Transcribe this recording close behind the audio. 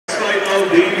of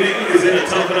the evening is in a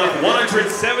Tuff-N-Uff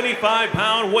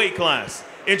 175-pound weight class.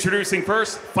 Introducing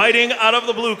first, fighting out of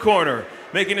the blue corner,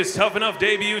 making his Tuff-N-Uff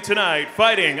debut tonight,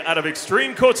 fighting out of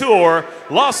Extreme Couture,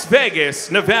 Las Vegas,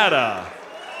 Nevada,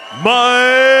 Mike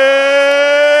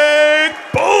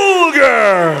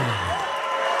Bulger.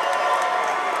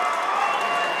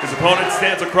 His opponent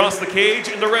stands across the cage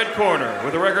in the red corner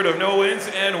with a record of no wins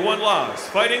and 1 loss,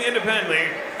 fighting independently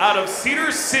out of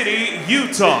Cedar City,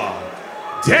 Utah,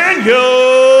 Daniel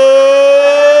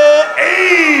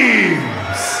Ames.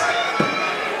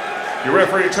 Your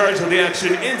referee in charge of the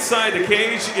action inside the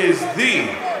cage is the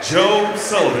Joe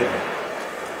Sullivan.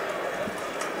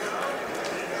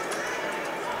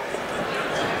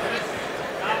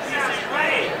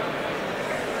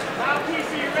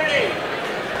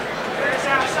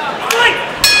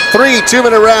 Three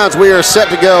 2-minute rounds. We are set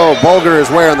to go. Bulger is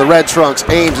wearing the red trunks.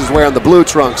 Ames is wearing the blue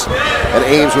trunks. And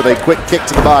Ames with a quick kick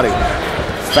to the body.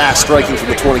 Fast striking from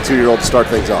the 22-year-old to start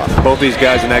things off. Both these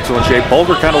guys in excellent shape.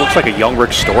 Bulger kind of looks like a young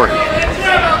Rick Story.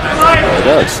 It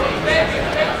does.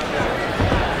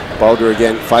 Bulger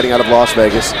again fighting out of Las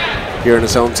Vegas here in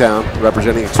his hometown,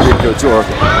 representing Extreme Couture.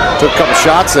 Took a couple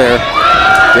shots there.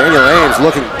 Daniel Ames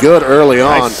looking good early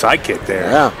on. Nice sidekick there.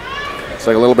 Yeah. It's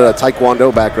like a little bit of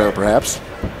Taekwondo background, perhaps.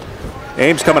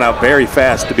 Ames coming out very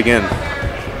fast to begin.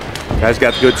 Guy's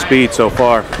got good speed so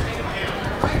far.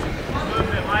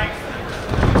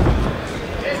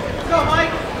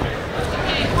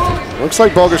 Looks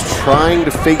like Bulger's trying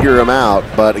to figure him out,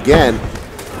 but again,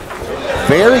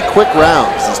 very quick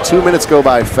rounds. These 2 minutes go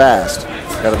by fast.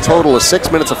 Got a total of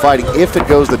 6 minutes of fighting if it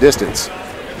goes the distance.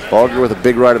 Bulger with a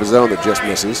big right of his own that just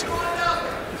misses.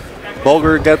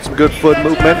 Bulger got some good foot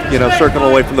movement, you know, circling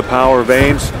away from the power of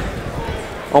Ames.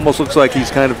 Almost looks like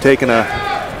he's kind of taken a,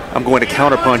 I'm going to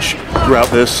counterpunch throughout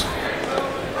this.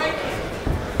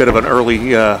 Bit of an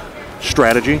early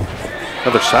strategy.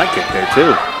 Another sidekick there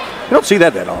too. You don't see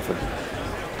that often.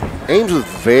 Ames with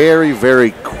very,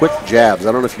 very quick jabs.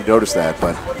 I don't know if you noticed that,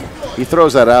 but he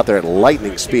throws that out there at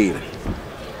lightning speed.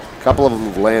 A couple of them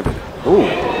have landed. Ooh.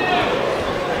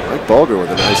 Mike Bulger with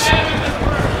a nice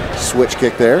switch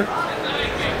kick there.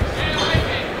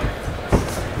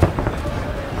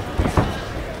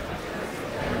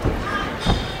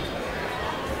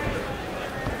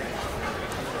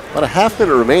 About a half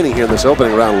minute remaining here in this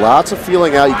opening round. Lots of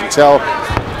feeling out. You can tell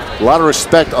a lot of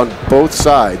respect on both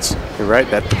sides. You're right.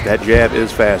 That jab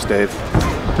is fast, Dave.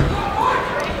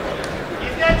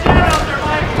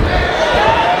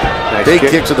 Nice Big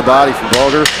kick to the body from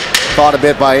Bulger. Caught a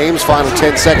bit by Ames. Final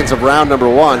 10 seconds of round number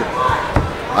 1.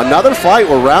 Another fight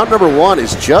where round number 1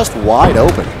 is just wide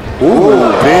open.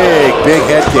 Ooh, big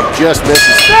head kick. Just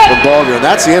misses from Bulger. And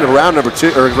that's the end of round number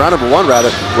 2, or round number 1 rather.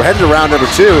 We're heading to round number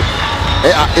 2.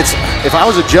 If I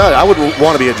was a judge, I wouldn't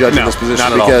want to be a judge in this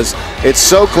position because it's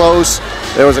so close.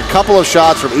 There was a couple of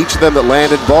shots from each of them that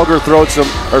landed. Bulger threw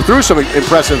some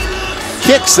impressive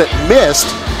kicks that missed,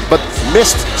 but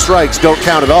missed strikes don't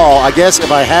count at all. I guess if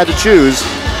I had to choose,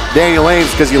 Daniel Ames,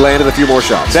 because he landed a few more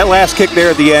shots. That last kick there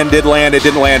at the end did land. It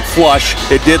didn't land flush.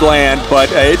 It did land,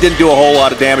 but it didn't do a whole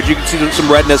lot of damage. You can see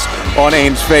some redness on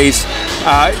Ames' face.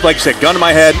 Like I said, gun to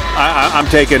my head, I'm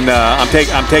taking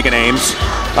Ames.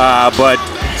 But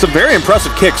some very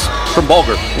impressive kicks from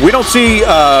Bulger. We don't see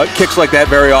kicks like that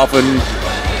very often,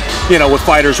 you know, with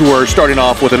fighters who are starting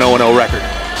off with an 0-0 record.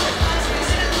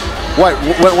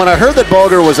 When I heard that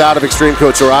Bulger was out of Extreme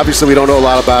Couture, obviously we don't know a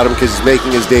lot about him because he's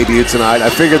making his debut tonight. I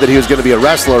figured that he was going to be a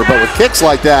wrestler, but with kicks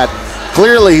like that,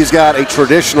 clearly he's got a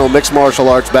traditional mixed martial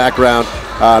arts background,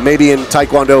 maybe in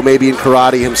Taekwondo, maybe in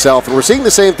karate himself. And we're seeing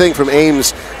the same thing from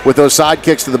Ames with those side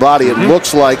kicks to the body. It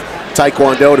looks like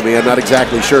Taekwondo to me. I'm not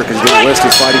exactly sure because he didn't list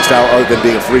his fighting style other than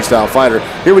being a freestyle fighter.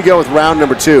 Here we go with round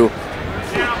number 2.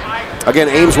 Again,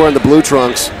 Ames wearing the blue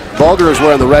trunks. Bulger is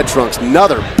wearing the red trunks.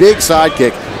 Another big side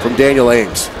kick from Daniel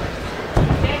Ames.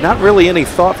 Not really any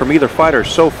thought from either fighter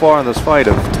so far in this fight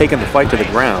of taking the fight to the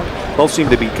ground. Both seem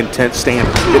to be content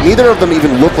standing. But neither of them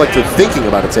even look like they're thinking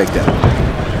about a takedown.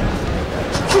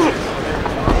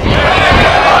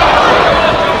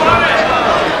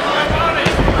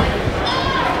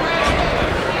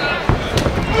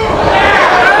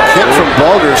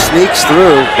 Bulger sneaks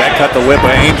through. That cut the lip of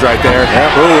Ames right there.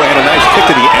 Yep. Ooh, and a nice kick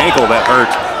to the ankle that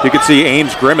hurt. You could see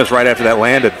Ames grimace right after that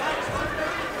landed.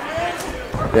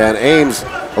 Yeah, and Ames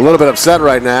a little bit upset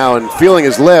right now and feeling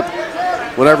his lip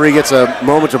whenever he gets a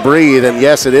moment to breathe. And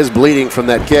yes, it is bleeding from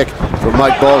that kick from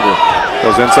Mike Bulger.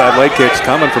 Those inside leg kicks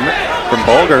coming from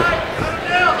Bulger.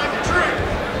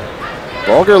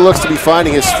 Bulger looks to be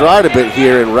finding his stride a bit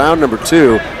here in round number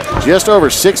 2. Just over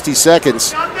 60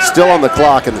 seconds still on the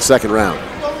clock in the second round.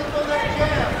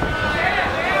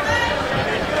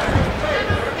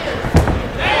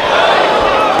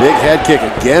 Big head kick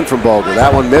again from Bulger.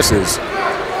 That one misses.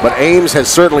 But Ames has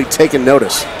certainly taken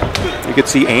notice. You could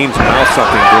see Ames mouth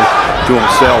something to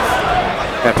himself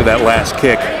after that last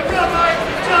kick.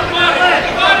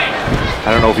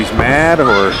 I don't know if he's mad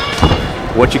or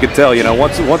what you could tell. You know,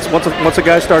 once a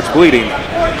guy starts bleeding,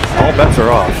 all bets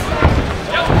are off.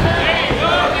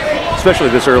 Especially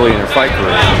this early in your fight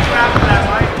career.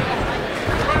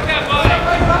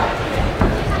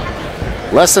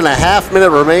 Less than a half-minute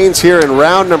remains here in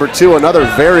round number 2. Another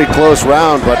very close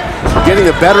round, but getting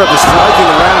the better of the striking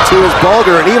in round 2 is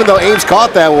Bulger. And even though Ames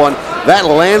caught that one, that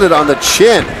landed on the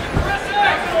chin.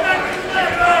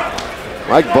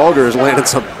 Mike Bulger has landed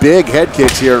some big head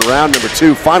kicks here in round number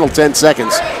 2. Final 10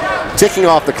 seconds. Ticking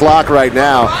off the clock right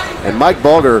now. And Mike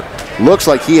Bulger looks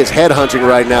like he is head-hunting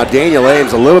right now. Daniel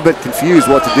Ames a little bit confused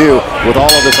what to do with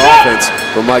all of this offense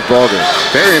from Mike Bulger.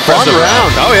 Very impressive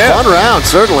round. Oh yeah, fun round,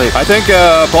 certainly. I think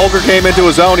Bulger came into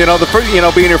his own. You know,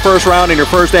 being your first round in your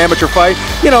first amateur fight.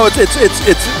 You know,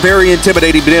 it's very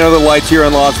intimidating being under the lights here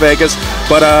in Las Vegas.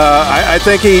 But I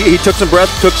think he took some breath,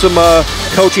 took some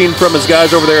coaching from his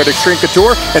guys over there at Extreme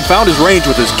Couture, and found his range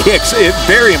with his kicks.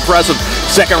 Very impressive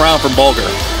second round from Bulger.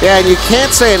 Yeah, and you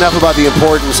can't say enough about the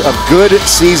importance of good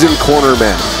seasoned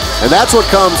cornermen. And that's what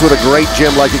comes with a great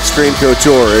gym like Extreme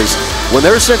Couture is when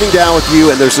they're sitting down with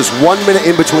you and there's this 1 minute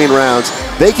in between rounds,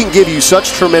 they can give you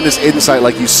such tremendous insight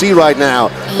like you see right now.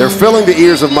 They're filling the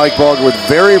ears of Mike Bulger with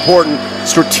very important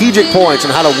strategic points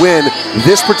on how to win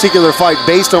this particular fight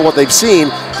based on what they've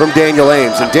seen from Daniel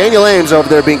Ames. And Daniel Ames over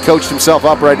there being coached himself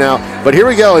up right now. But here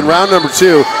we go in round number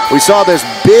 2. We saw this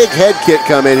big head kick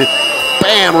come in.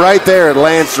 Bam, right there, it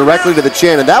lands directly to the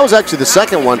chin. And that was actually the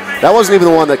second one. That wasn't even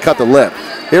the one that cut the lip.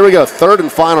 Here we go, third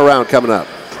and final round coming up.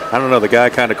 I don't know, the guy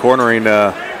kind of cornering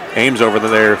Ames over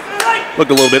there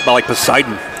looked a little bit like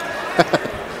Poseidon.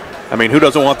 I mean, who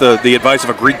doesn't want the advice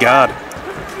of a Greek god?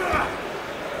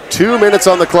 2 minutes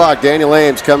on the clock. Daniel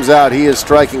Ames comes out. He is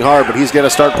striking hard, but he's going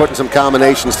to start putting some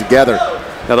combinations together.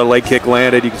 Another leg kick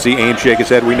landed. You can see Ames shake his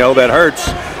head. We know that hurts.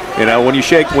 You know, when you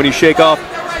shake off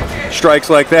strikes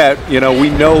like that, you know, we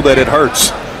know that it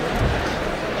hurts.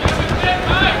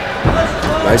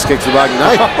 Nice kick from Bulger.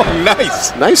 Nice. Oh,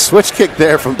 nice. Nice switch kick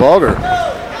there from Bulger.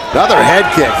 Another head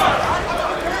kick.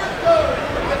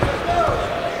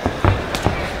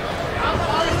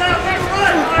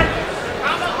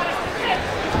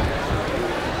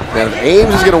 Now, if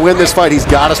Ames is going to win this fight, he's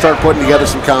got to start putting together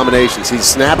some combinations. He's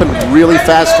snapping really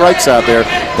fast strikes out there,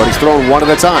 but he's throwing one at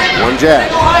a time. One jab.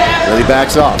 Then he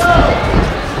backs off.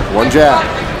 One jab.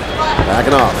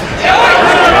 Backing off.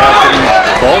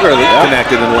 Bulger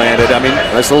connected and landed. I mean,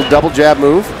 nice little double jab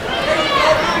move.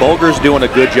 Bulger's doing a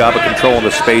good job of controlling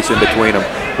the space in between them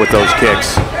with those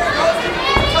kicks.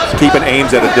 He's keeping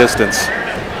Ames at a distance.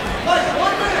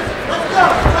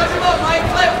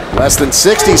 Less than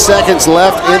 60 seconds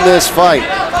left in this fight.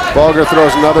 Bulger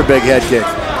throws another big head kick.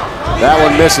 That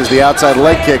one misses. The outside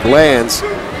leg kick lands.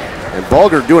 And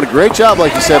Bulger doing a great job,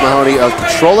 like you said, Mahoney, of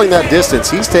controlling that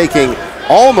distance. He's taking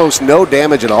almost no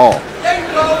damage at all.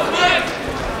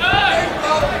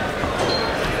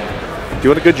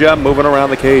 Doing a good job moving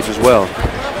around the cage as well.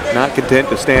 Not content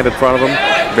to stand in front of him.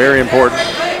 Very important.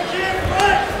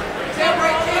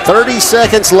 30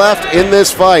 seconds left in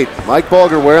this fight. Mike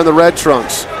Bulger wearing the red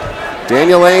trunks.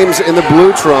 Daniel Ames in the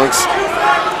blue trunks.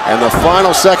 And the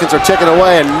final seconds are ticking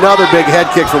away. Another big head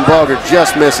kick from Bulger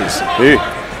just misses.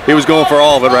 He was going for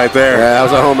all of it right there. Yeah, that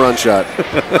was a home run shot.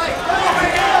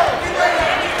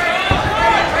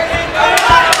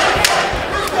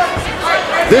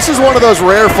 This is one of those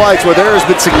rare fights where there has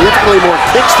been significantly more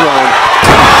kicks thrown.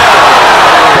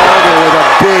 Bulger with a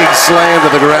big slam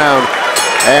to the ground.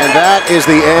 And that is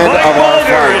the end of our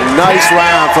fight. Nice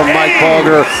round from Mike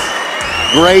Bulger.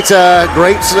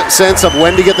 Great sense of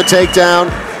when to get the takedown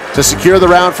to secure the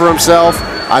round for himself.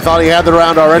 I thought he had the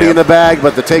round already in the bag,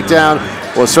 but the takedown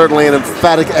was certainly an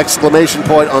emphatic exclamation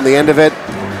point on the end of it.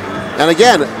 And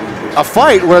again, a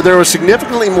fight where there was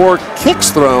significantly more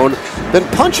kicks thrown than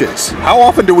punches. How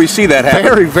often do we see that happen?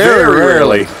 Very, very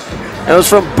rarely. And it was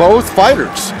from both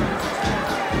fighters.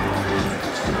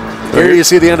 Here you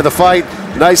see the end of the fight.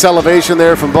 Nice elevation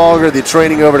there from Bulger, the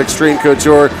training over at Extreme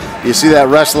Couture. You see that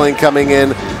wrestling coming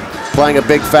in, playing a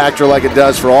big factor like it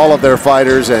does for all of their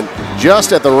fighters. And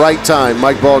just at the right time,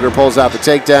 Mike Bulger pulls out the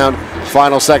takedown.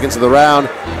 Final seconds of the round.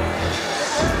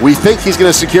 We think he's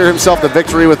going to secure himself the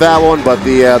victory with that one, but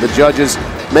the judges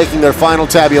making their final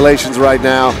tabulations right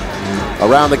now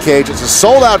around the cage. It's a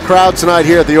sold-out crowd tonight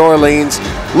here at the Orleans.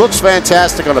 Looks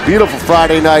fantastic on a beautiful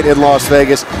Friday night in Las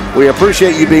Vegas. We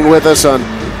appreciate you being with us on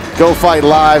Go Fight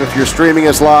Live. If you're streaming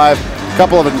us live, A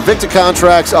couple of Invicta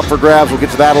contracts up for grabs. We'll get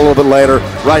to that a little bit later.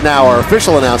 Right now, our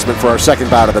official announcement for our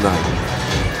second bout of the night.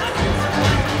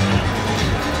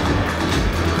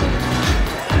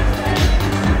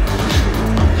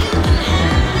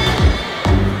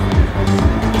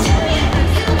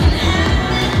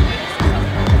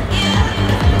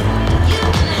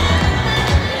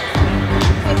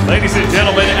 Ladies and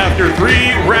gentlemen, after 3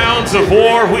 rounds of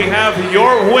war, we have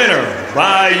your winner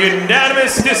by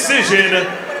unanimous decision,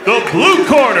 the blue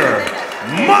corner,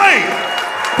 Mike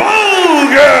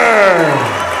Bulger!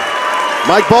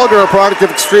 Mike Bulger, a product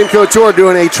of Extreme Couture,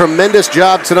 doing a tremendous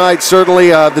job tonight. Certainly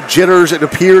the jitters, it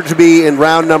appeared to be in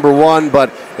round number 1,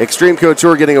 but Extreme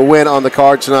Couture getting a win on the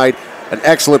card tonight. An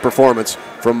excellent performance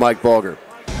from Mike Bulger.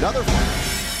 Another